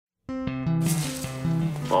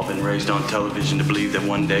All been raised on television to believe that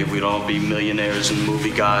one day we'd all be millionaires and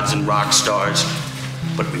movie gods and rock stars.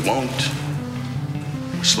 But we won't.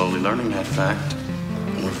 We're slowly learning that fact.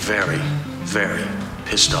 And we're very, very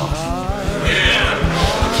pissed off.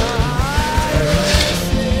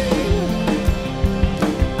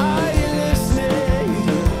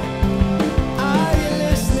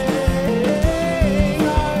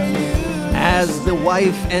 As the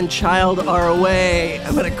wife and child are away,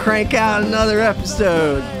 I'm going to crank out another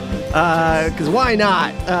episode, because why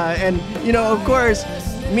not? And, you know, of course,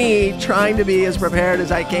 me trying to be as prepared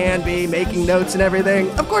as I can be, making notes and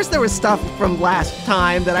everything. Of course, there was stuff from last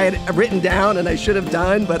time that I had written down and I should have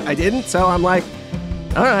done, but I didn't. So I'm like,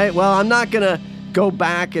 all right, well, I'm not going to go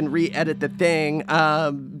back and re-edit the thing.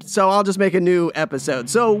 So I'll just make a new episode.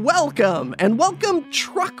 So welcome,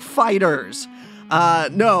 truck fighters.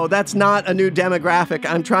 No, that's not a new demographic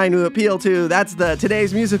I'm trying to appeal to.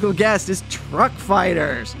 Today's musical guest is Truck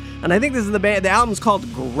Fighters. And I think this is the band. The album's called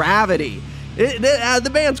Gravity. The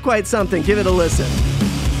band's quite something. Give it a listen.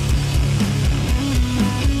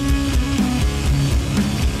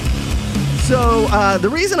 So, the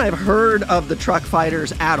reason I've heard of the Truck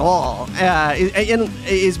Fighters at all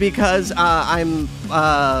is because I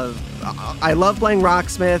love playing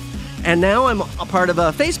Rocksmith, and now I'm a part of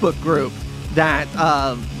a Facebook group that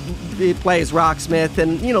it plays Rocksmith,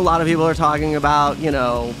 and, you know, a lot of people are talking about, you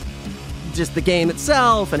know, just the game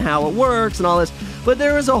itself and how it works and all this. But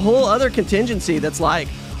there is a whole other contingency that's like,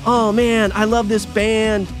 oh man, I love this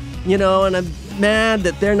band, you know, and I'm mad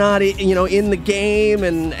that they're not, you know, in the game,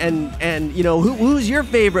 and you know, who's your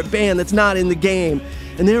favorite band that's not in the game?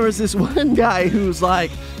 And there was this one guy who's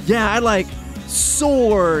like, yeah, I like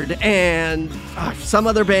Sword and some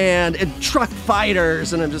other band and Truck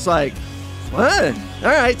Fighters, and I'm just like, what? All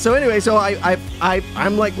right. So anyway, so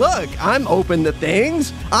I'm like, look, I'm open to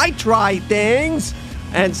things. I try things.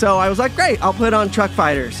 And so I was like, great, I'll put on Truck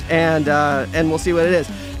Fighters, and we'll see what it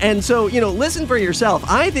is. And so, you know, listen for yourself.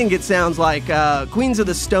 I think it sounds like Queens of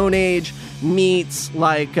the Stone Age meets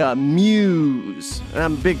like Muse. And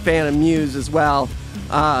I'm a big fan of Muse as well,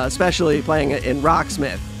 especially playing it in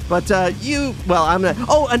Rocksmith. But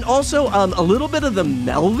and also a little bit of the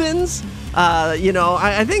Melvins. You know,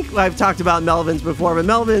 I think I've talked about Melvins before, but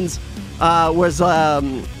Melvins was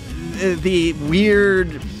the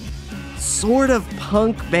weird sort of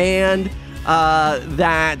punk band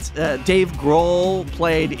that Dave Grohl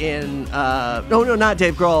played in. No, not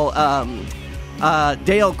Dave Grohl.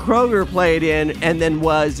 Dale Kroger played in, and then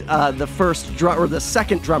was the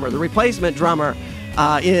second drummer, the replacement drummer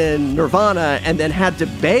in Nirvana, and then had to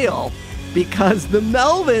bail because the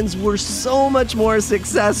Melvins were so much more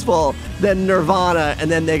successful than Nirvana, and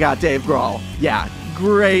then they got Dave Grohl. Yeah,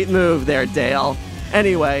 great move there, Dale.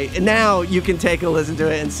 Anyway, now you can take a listen to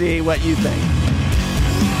it and see what you think.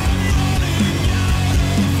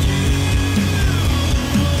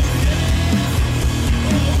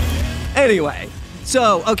 Anyway,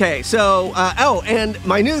 and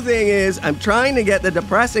my new thing is I'm trying to get the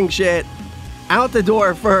depressing shit out the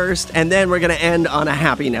door first, and then we're going to end on a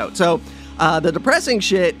happy note. So, the depressing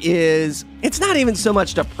shit is, it's not even so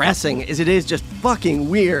much depressing as it is just fucking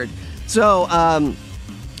weird. So,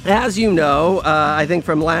 as you know, I think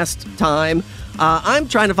from last time, I'm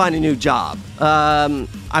trying to find a new job. I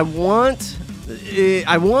want to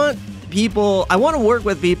work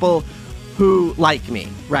with people who like me,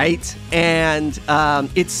 right? And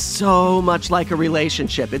it's so much like a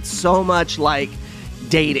relationship. It's so much like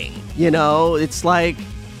dating, you know? It's like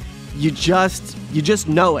you just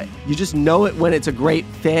know it. You just know it when it's a great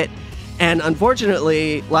fit. And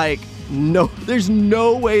unfortunately, like, no, there's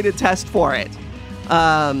no way to test for it.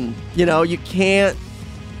 You know, you can't,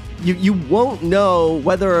 you won't know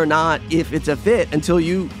whether or not if it's a fit until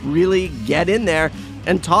you really get in there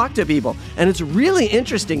and talk to people. And it's really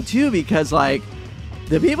interesting too, because like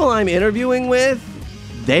the people I'm interviewing with,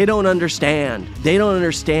 they don't understand. They don't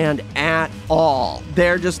understand at all.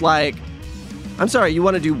 They're just like, I'm sorry, you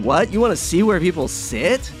want to do what? You want to see where people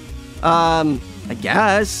sit? I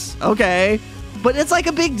guess. Okay. But it's like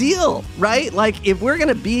a big deal, right? Like if we're going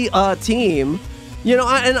to be a team, you know,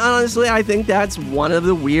 and honestly, I think that's one of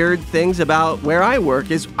the weird things about where I work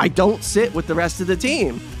is I don't sit with the rest of the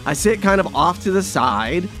team. I sit kind of off to the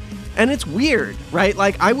side, and it's weird, right?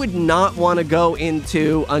 Like I would not want to go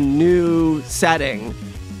into a new setting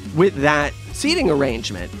with that seating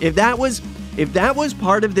arrangement. If that was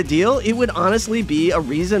part of the deal, it would honestly be a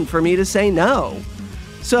reason for me to say no.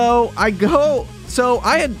 So I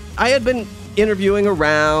had been interviewing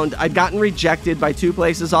around. I'd gotten rejected by 2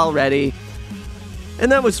 places already.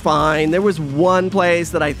 And that was fine. There was one place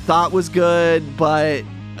that I thought was good, but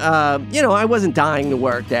I wasn't dying to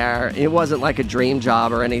work there. It wasn't like a dream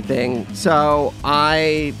job or anything. So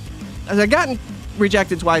I gotten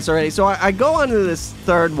rejected twice already. So I go on to this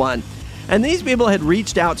third one. And these people had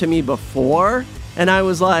reached out to me before. And I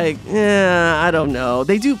was like, I don't know.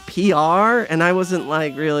 They do PR. And I wasn't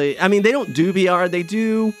like really. I mean, they don't do PR. They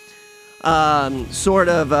do sort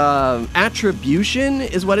of attribution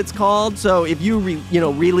is what it's called. So if you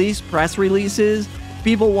release press releases,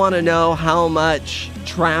 people want to know how much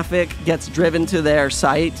traffic gets driven to their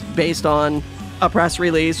site based on a press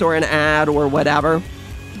release or an ad or whatever.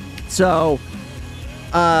 So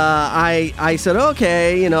I said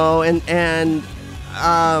okay, and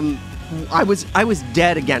I was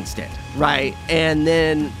dead against it, right? And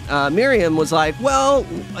then Miriam was like, well,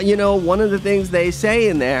 one of the things they say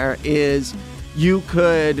in there is you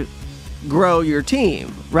could grow your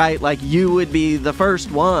team, right? Like you would be the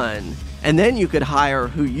first one, and then you could hire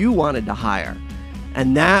who you wanted to hire.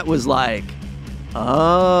 And that was like,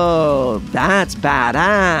 oh, that's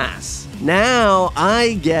badass. Now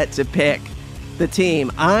I get to pick the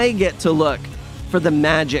team. I get to look for the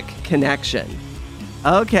magic connection.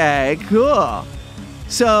 Okay, cool.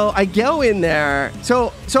 So I go in there.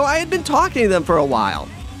 So I had been talking to them for a while.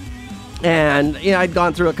 And, I'd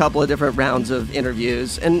gone through a couple of different rounds of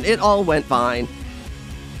interviews, and it all went fine.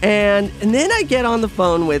 And then I get on the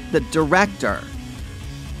phone with the director.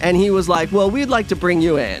 And he was like, well, we'd like to bring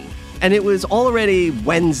you in. And it was already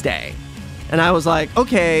Wednesday. And I was like,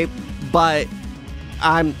 okay, but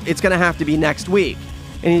it's going to have to be next week.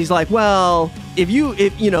 And he's like, well, if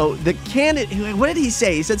the candidate, what did he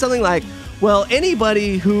say? He said something like, well,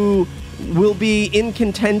 anybody who will be in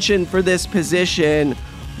contention for this position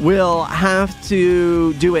will have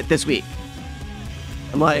to do it this week.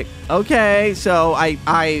 I'm like, okay. So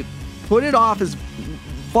I put it off as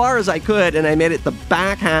far as I could, and I made it the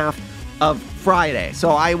back half of Friday.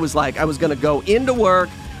 So I was like, I was going to go into work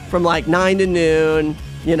from like 9 to noon,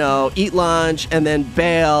 eat lunch, and then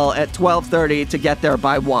bail at 12:30 to get there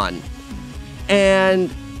by 1. And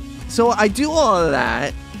so I do all of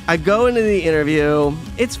that. I go into the interview.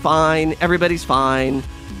 It's fine. Everybody's fine.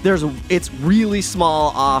 It's really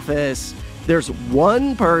small office. There's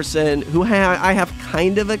one person who I have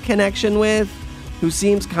kind of a connection with, who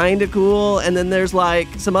seems kind of cool. And then there's like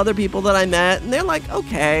some other people that I met, and they're like,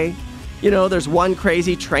 okay. There's one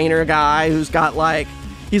crazy trainer guy who's got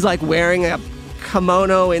he's wearing a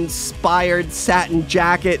kimono-inspired satin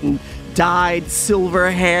jacket and dyed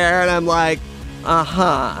silver hair. And I'm like,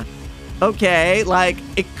 okay.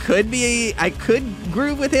 It could be, I could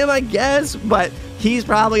groove with him, I guess, but he's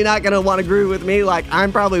probably not going to want to groove with me.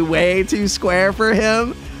 I'm probably way too square for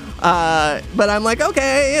him. But I'm like,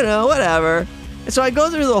 okay, whatever. And so I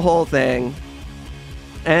go through the whole thing,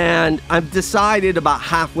 and I've decided about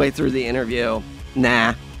halfway through the interview,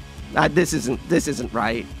 nah, this isn't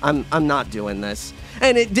right. I'm not doing this.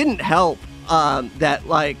 And it didn't help that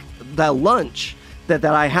the lunch that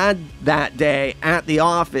I had that day at the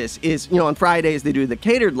office is, on Fridays they do the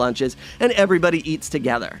catered lunches and everybody eats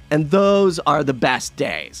together. And those are the best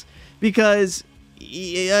days because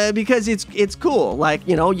it's cool.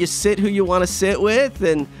 You sit who you want to sit with,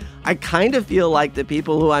 and I kind of feel like the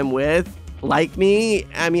people who I'm with like me.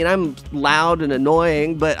 I mean, I'm loud and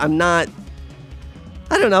annoying, but I'm not,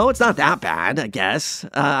 I don't know. It's not that bad, I guess.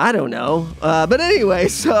 I don't know. But anyway,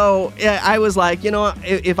 so I was like,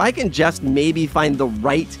 if I can just maybe find the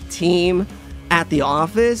right team at the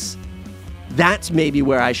office, that's maybe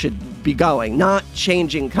where I should be going. Not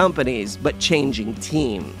changing companies, but changing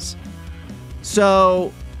teams.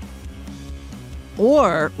 So,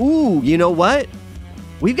 you know what?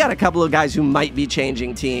 We've got a couple of guys who might be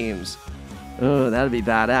changing teams. Oh, that'd be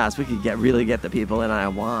badass. We could really get the people in I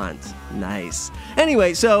want. Nice.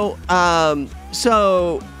 Anyway, so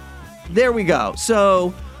there we go.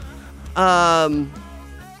 So I'm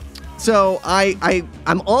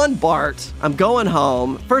on BART. I'm going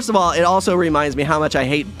home. First of all, it also reminds me how much I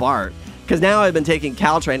hate BART, because now I've been taking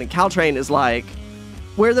Caltrain, and Caltrain is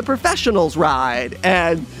where the professionals ride,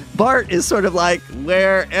 and BART is sort of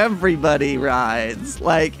where everybody rides.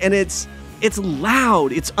 And it's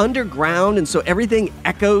loud, it's underground, and so everything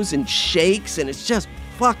echoes and shakes, and it's just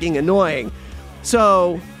fucking annoying.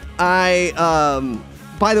 So by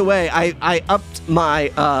the way, I upped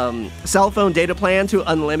my cell phone data plan to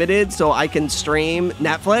unlimited so I can stream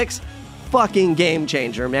Netflix. Fucking game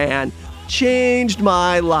changer, man. Changed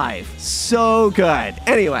my life. So good.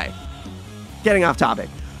 Anyway, getting off topic.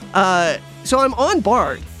 So I'm on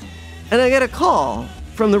BART, and I get a call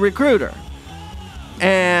from the recruiter.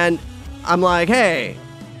 And I'm like, hey.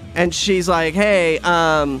 And she's like, hey,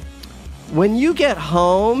 when you get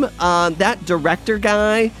home, that director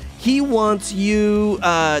guy, he wants you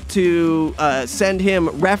to send him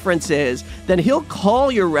references. Then he'll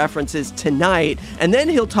call your references tonight, and then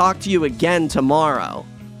he'll talk to you again tomorrow.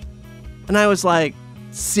 And I was like,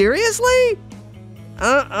 seriously?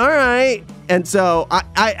 All right. And so,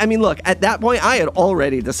 I mean, look, at that point, I had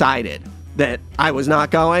already decided that I was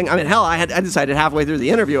not going. I mean, hell, I decided halfway through the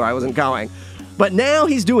interview I wasn't going. But now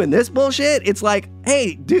he's doing this bullshit. It's like,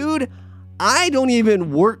 hey, dude, I don't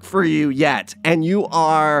even work for you yet, and you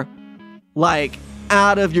are, like,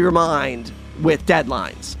 out of your mind with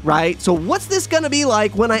deadlines, right? So what's this gonna be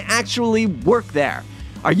like when I actually work there?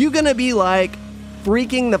 Are you gonna be, like,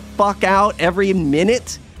 freaking the fuck out every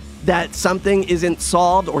minute that something isn't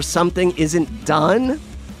solved or something isn't done?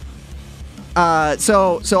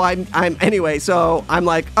 So I'm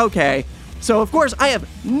like, okay. So of course I have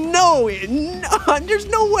there's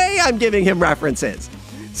no way I'm giving him references.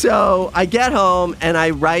 So I get home and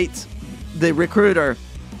I write the recruiter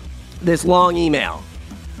this long email,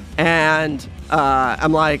 and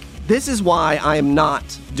I'm like, this is why I'm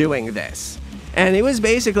not doing this. And it was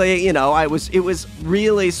basically, it was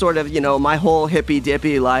really sort of, my whole hippy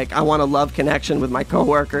dippy, like, I want a love connection with my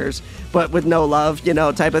coworkers, but with no love,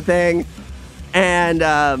 type of thing. And,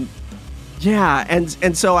 and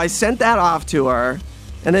so I sent that off to her,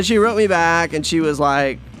 and then she wrote me back, and she was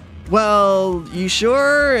like, well, you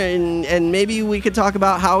sure? And maybe we could talk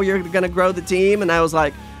about how you're going to grow the team. And I was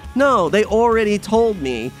like, no, they already told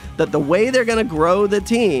me that the way they're going to grow the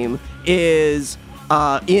team is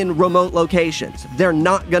in remote locations. They're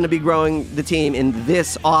not going to be growing the team in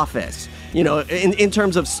this office, in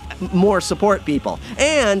terms of more support people.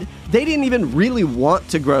 And they didn't even really want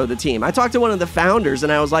to grow the team. I talked to one of the founders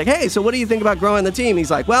and I was like, hey, so what do you think about growing the team?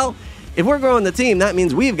 He's like, well, if we're growing the team, that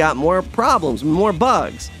means we've got more problems, more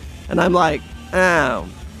bugs. And I'm like, oh,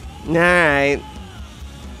 all right.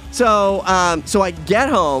 So I get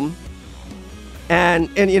home and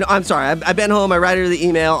I'm sorry, I've been home, I write her the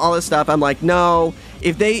email, all this stuff. I'm like, no,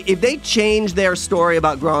 if they change their story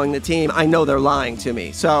about growing the team, I know they're lying to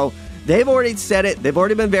me. So they've already said it. They've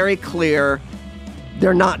already been very clear.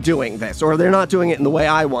 They're not doing this, or they're not doing it in the way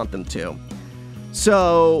I want them to.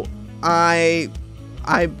 So I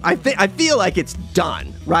feel like it's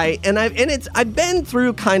done, right? And I've been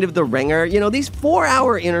through kind of the ringer. These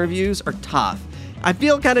 4-hour interviews are tough. I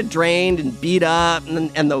feel kind of drained and beat up,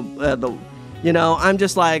 and I'm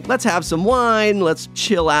just like, let's have some wine, let's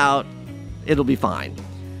chill out, it'll be fine.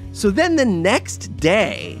 So then the next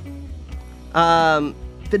day, the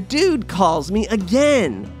dude calls me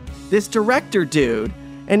again, this director dude,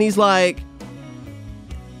 and he's like,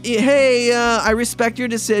 hey, I respect your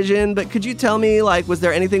decision, but could you tell me, like, was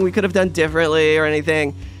there anything we could have done differently or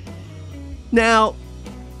anything? Now,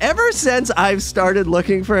 ever since I've started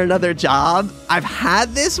looking for another job, I've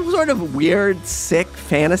had this sort of weird, sick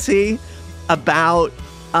fantasy about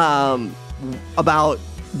the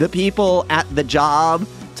people at the job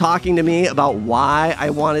talking to me about why I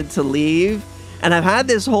wanted to leave. And I've had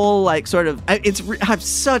this whole, like, sort of,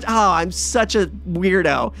 I'm such a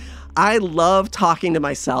weirdo. I love talking to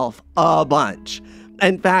myself a bunch.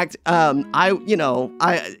 In fact, I've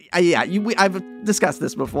discussed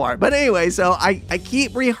this before. But anyway, so I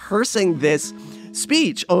keep rehearsing this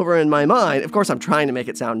speech over in my mind. Of course, I'm trying to make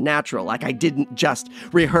it sound natural. Like I didn't just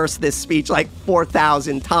rehearse this speech like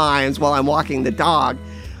 4,000 times while I'm walking the dog.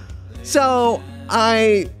 So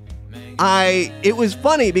it was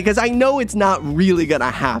funny because I know it's not really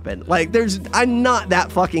gonna happen. Like I'm not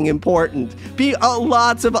that fucking important.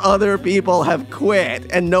 Lots of other people have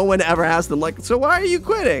quit and no one ever asked them, like, so why are you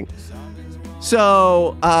quitting?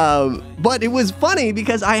 So, but it was funny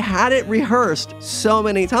because I had it rehearsed so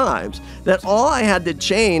many times that all I had to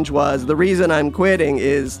change was the reason I'm quitting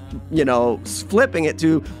is, flipping it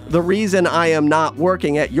to the reason I am not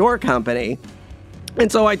working at your company.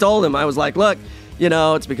 And so I told him, I was like, look,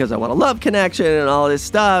 it's because I want a love connection and all this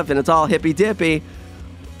stuff, and it's all hippy dippy.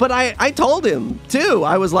 But I told him too,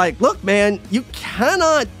 I was like, look, man, you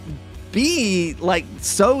cannot be like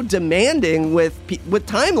so demanding with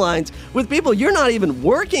timelines with people you're not even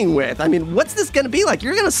working with. I mean, what's this going to be like?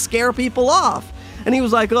 You're going to scare people off. And he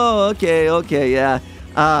was like, oh, okay, yeah.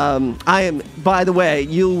 I am, by the way,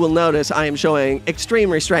 you will notice I am showing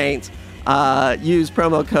extreme restraint. Use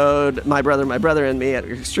promo code my brother and me at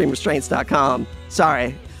extremerestraints.com.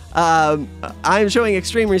 Sorry. I'm showing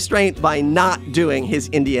extreme restraint by not doing his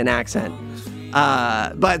Indian accent.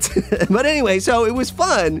 But anyway, so it was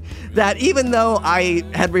fun that even though I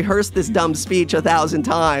had rehearsed this dumb speech 1,000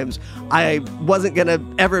 times, I wasn't going to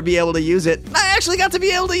ever be able to use it. I actually got to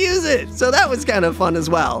be able to use it. So that was kind of fun as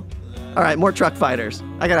well. All right, more truck fighters.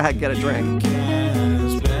 I gotta get a drink.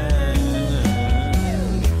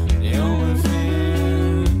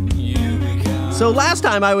 So last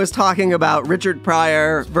time I was talking about Richard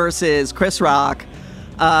Pryor versus Chris Rock,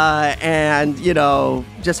 and, you know,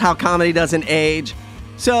 just how comedy doesn't age.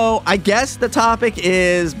 So I guess the topic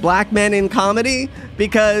is black men in comedy,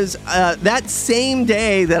 because that same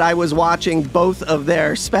day that I was watching both of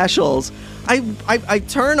their specials, I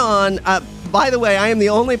turn on, by the way, I am the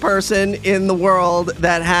only person in the world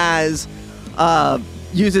that has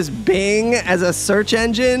uses Bing as a search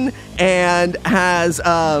engine and has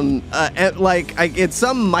it's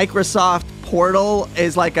some Microsoft portal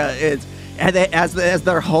is like as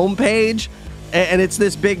their homepage, and it's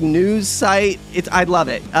this big news site. I love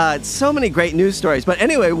it. It's so many great news stories. But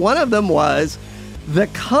anyway, one of them was the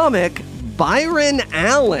comic Byron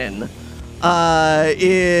Allen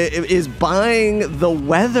is buying the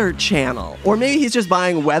Weather Channel, or maybe he's just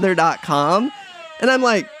buying weather.com. And I'm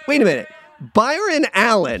like, wait a minute. Byron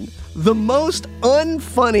Allen, the most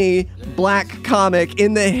unfunny black comic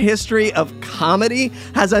in the history of comedy,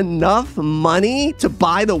 has enough money to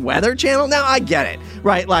buy the Weather Channel? Now, I get it,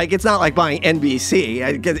 right? Like, it's not like buying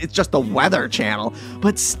NBC. It's just the Weather Channel.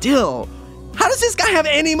 But still, how does this guy have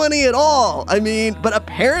any money at all? I mean, but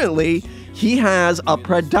apparently he has a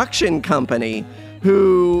production company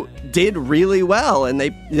who did really well, and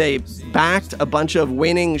they backed a bunch of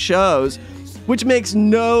winning shows, which makes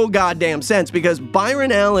no goddamn sense, because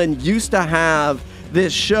Byron Allen used to have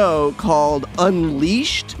this show called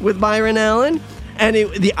Unleashed with Byron Allen, and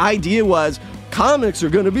the idea was comics are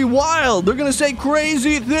going to be wild, they're going to say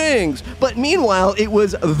crazy things, but meanwhile it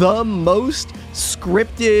was the most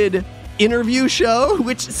scripted interview show,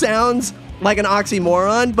 which sounds like an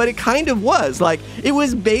oxymoron, but it kind of was. Like, it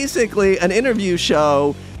was basically an interview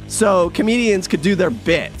show so comedians could do their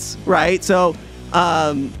bits, right? So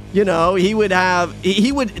you know,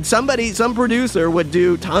 some producer would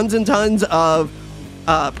do tons and tons of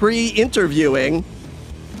pre-interviewing,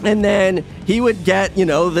 and then he would get, you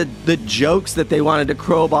know, the jokes that they wanted to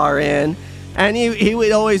crowbar in, and he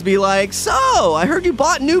would always be like, so, I heard you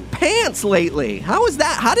bought new pants lately. How was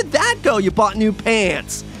that? How did that go? You bought new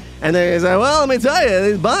pants? And then he's like, well, let me tell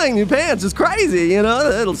you, buying new pants is crazy, you know, the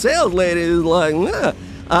little sales lady is like,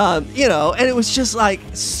 you know, and it was just like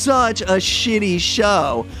such a shitty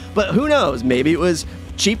show. But who knows? Maybe it was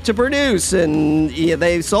cheap to produce and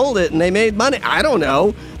they sold it and they made money. I don't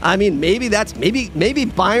know. I mean, maybe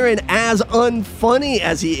Byron, as unfunny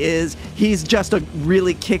as he is, he's just a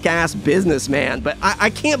really kick-ass businessman. But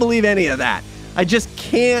I can't believe any of that. I just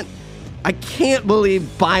can't. I can't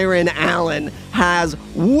believe Byron Allen has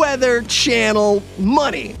Weather Channel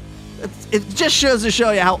money. It just shows to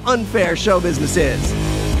show you how unfair show business is.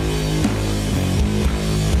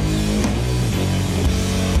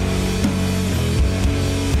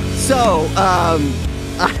 So,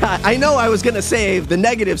 I know I was going to save the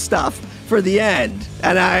negative stuff for the end.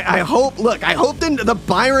 And I hope the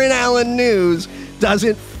Byron Allen news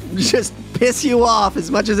doesn't just piss you off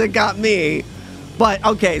as much as it got me. But,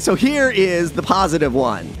 okay, so here is the positive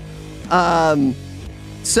one.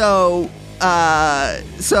 So I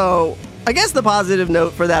guess the positive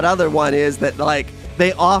note for that other one is that, like,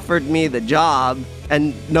 they offered me the job,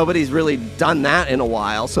 and nobody's really done that in a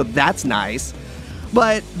while, so that's nice.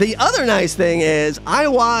 But the other nice thing is I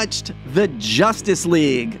watched the Justice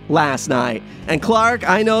League last night. And Clark,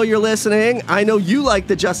 I know you're listening. I know you like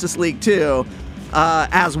the Justice League too,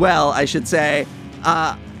 as well, I should say.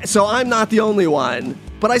 So I'm not the only one.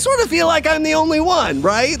 But I sort of feel like I'm the only one,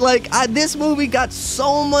 right? Like, this movie got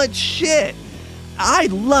so much shit. I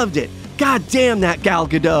loved it. God damn, that Gal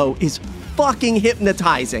Gadot is fucking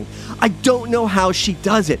hypnotizing. I don't know how she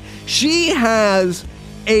does it. She has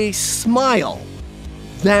a smile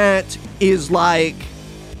that is like,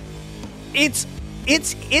 it's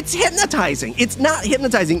hypnotizing. It's not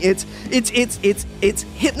hypnotizing. It's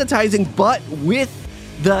hypnotizing, but with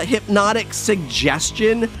the hypnotic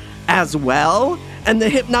suggestion as well. And the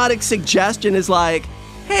hypnotic suggestion is like,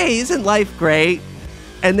 hey, isn't life great?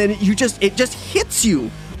 And then it just hits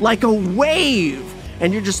you like a wave.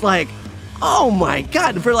 And you're just like, oh my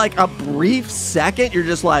God. And for like a brief second, you're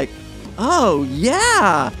just like, oh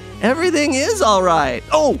yeah, everything is all right.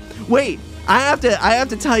 Oh, wait, I have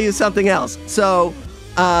to tell you something else. So,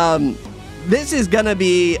 this is gonna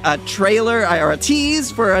be a trailer or a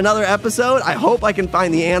tease for another episode. I hope I can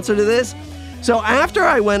find the answer to this. So after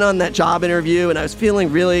I went on that job interview and I was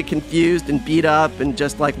feeling really confused and beat up and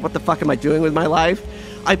just like, what the fuck am I doing with my life?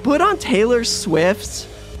 I put on Taylor Swift's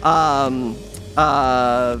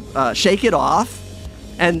Shake It Off.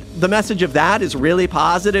 And the message of that is really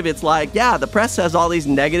positive. It's like, yeah, the press says all these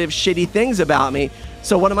negative, shitty things about me.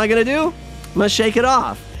 So what am I going to do? I'm going to shake it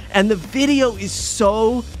off. And the video is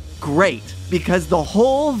so great because the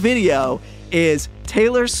whole video is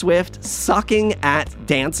Taylor Swift sucking at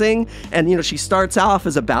dancing. And, you know, she starts off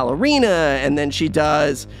as a ballerina and then she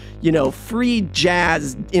does, you know, free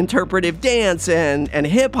jazz interpretive dance and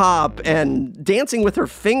hip hop and dancing with her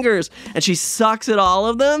fingers. And she sucks at all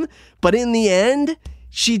of them. But in the end,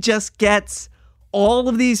 she just gets all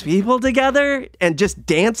of these people together and just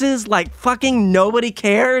dances like fucking nobody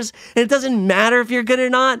cares. And it doesn't matter if you're good or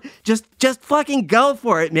not. Just fucking go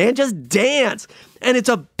for it, man. Just dance. And it's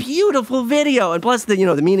a beautiful video. And plus, the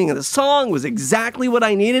meaning of the song was exactly what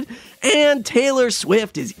I needed. And Taylor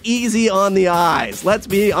Swift is easy on the eyes. Let's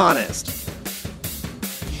be honest.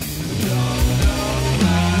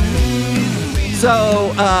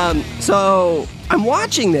 So I'm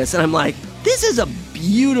watching this and I'm like, this is a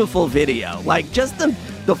beautiful video. Like, just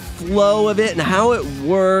the flow of it and how it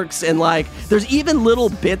works. And like, there's even little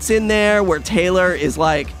bits in there where Taylor is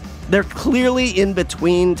like, they're clearly in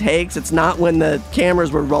between takes. It's not when the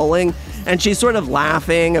cameras were rolling. And she's sort of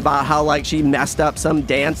laughing about how like she messed up some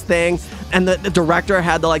dance thing. And the director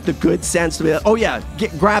had the good sense to be like, oh yeah,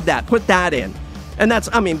 grab that, put that in. And that's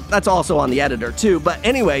also on the editor too. But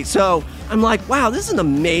anyway, so I'm like, wow, this is an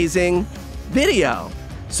amazing video.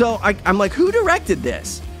 So I'm like, who directed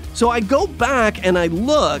this? So I go back and I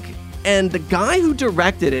look, and the guy who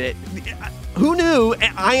directed it, who knew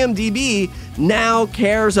IMDb now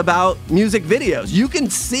cares about music videos? You can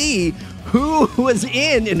see who was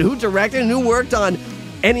in and who directed and who worked on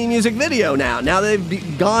any music video now. Now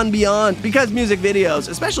they've gone beyond, because music videos,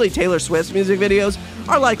 especially Taylor Swift's music videos,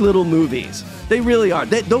 are like little movies. They really are.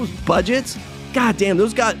 Those budgets, goddamn,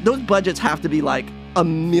 those budgets have to be like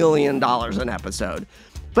 $1 million an episode.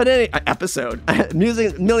 But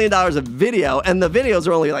 $1 million of video, and the videos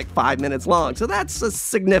are only like 5 minutes long. So that's a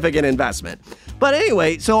significant investment. But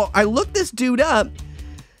anyway, so I looked this dude up,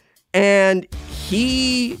 and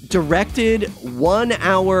he directed 1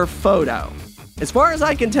 Hour Photo. As far as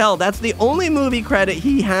I can tell, that's the only movie credit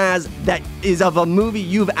he has that is of a movie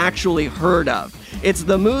you've actually heard of. It's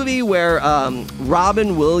the movie where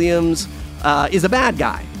Robin Williams is a bad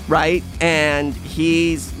guy, right? And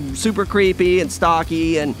he's super creepy and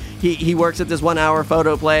stocky, and he works at this 1 Hour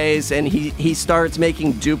Photo place, and he starts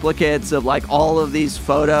making duplicates of like all of these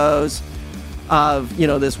photos of, you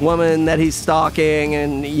know, this woman that he's stalking,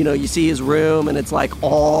 and, you know, you see his room and it's like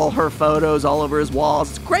all her photos all over his walls.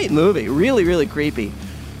 It's a great movie, really, really creepy.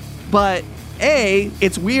 But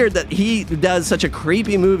it's weird that he does such a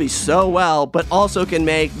creepy movie so well, but also can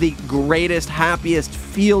make the greatest, happiest,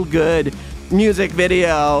 feel-good music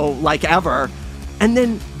video like ever, and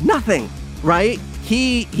then nothing, right?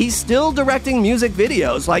 He's still directing music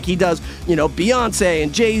videos like he does, you know, Beyonce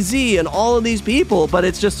and Jay-Z and all of these people, but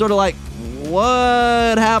it's just sort of like,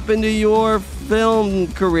 what happened to your film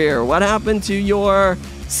career? What happened to your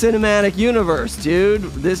cinematic universe, dude?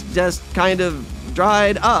 This just kind of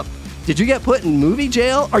dried up. Did you get put in movie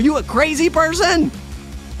jail? Are you a crazy person?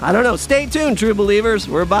 I don't know. Stay tuned, true believers.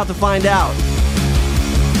 We're about to find out.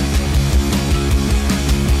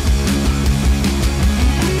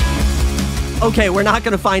 Okay, we're not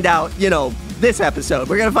going to find out, you know, this episode.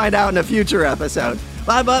 We're going to find out in a future episode.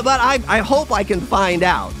 But I hope I can find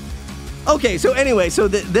out. Okay, so anyway, so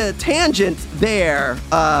the tangent there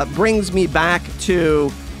brings me back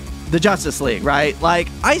to the Justice League, right? Like,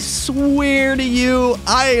 I swear to you,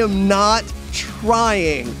 I am not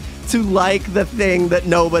trying to like the thing that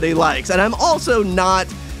nobody likes. And I'm also not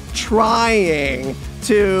trying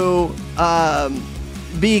to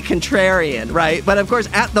be contrarian, right? But of course,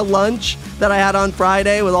 at the lunch that I had on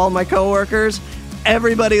Friday with all my coworkers,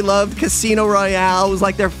 everybody loved Casino Royale. It was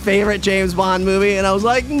like their favorite James Bond movie. And I was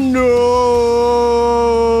like, no!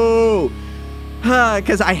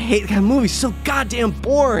 Because I hate that movie. So goddamn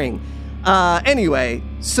boring. Anyway,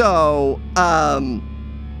 so the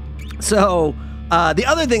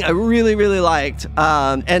other thing I really, really liked,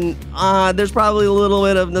 and there's probably a little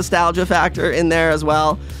bit of nostalgia factor in there as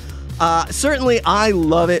well. Certainly, I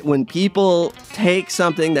love it when people take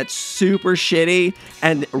something that's super shitty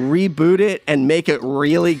and reboot it and make it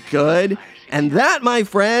really good. And that, my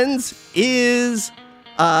friends, is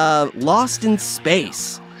Lost in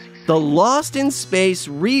Space. The Lost in Space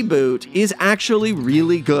reboot is actually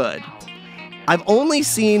really good. I've only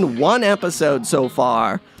seen one episode so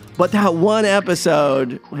far, but that one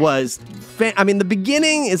episode was... the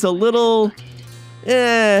beginning is a little...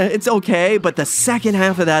 it's okay, but the second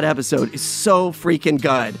half of that episode is so freaking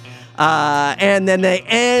good. And then they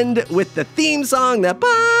end with the theme song, the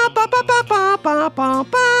ba ba ba ba ba ba ba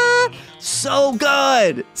ba. So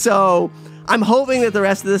good. So I'm hoping that the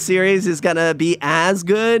rest of the series is gonna be as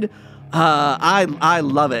good. I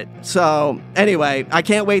love it. So anyway, I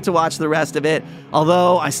can't wait to watch the rest of it.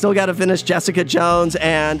 Although I still got to finish Jessica Jones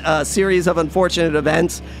and a series of unfortunate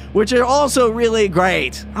events, which are also really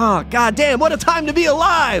great. Oh, goddamn, what a time to be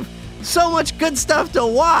alive! So much good stuff to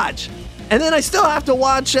watch. And then I still have to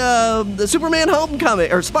watch the Superman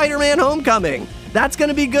Homecoming, or Spider-Man Homecoming. That's going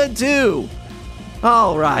to be good too.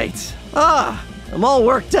 All right. I'm all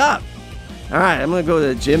worked up. All right, I'm going to go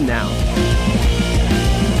to the gym now.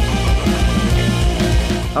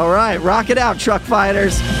 All right, rock it out, truck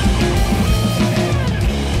fighters.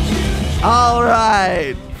 All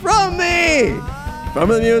right, from me, from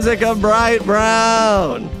the music of Bright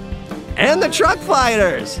Brown and the truck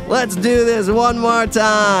fighters, let's do this one more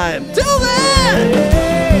time. Till then!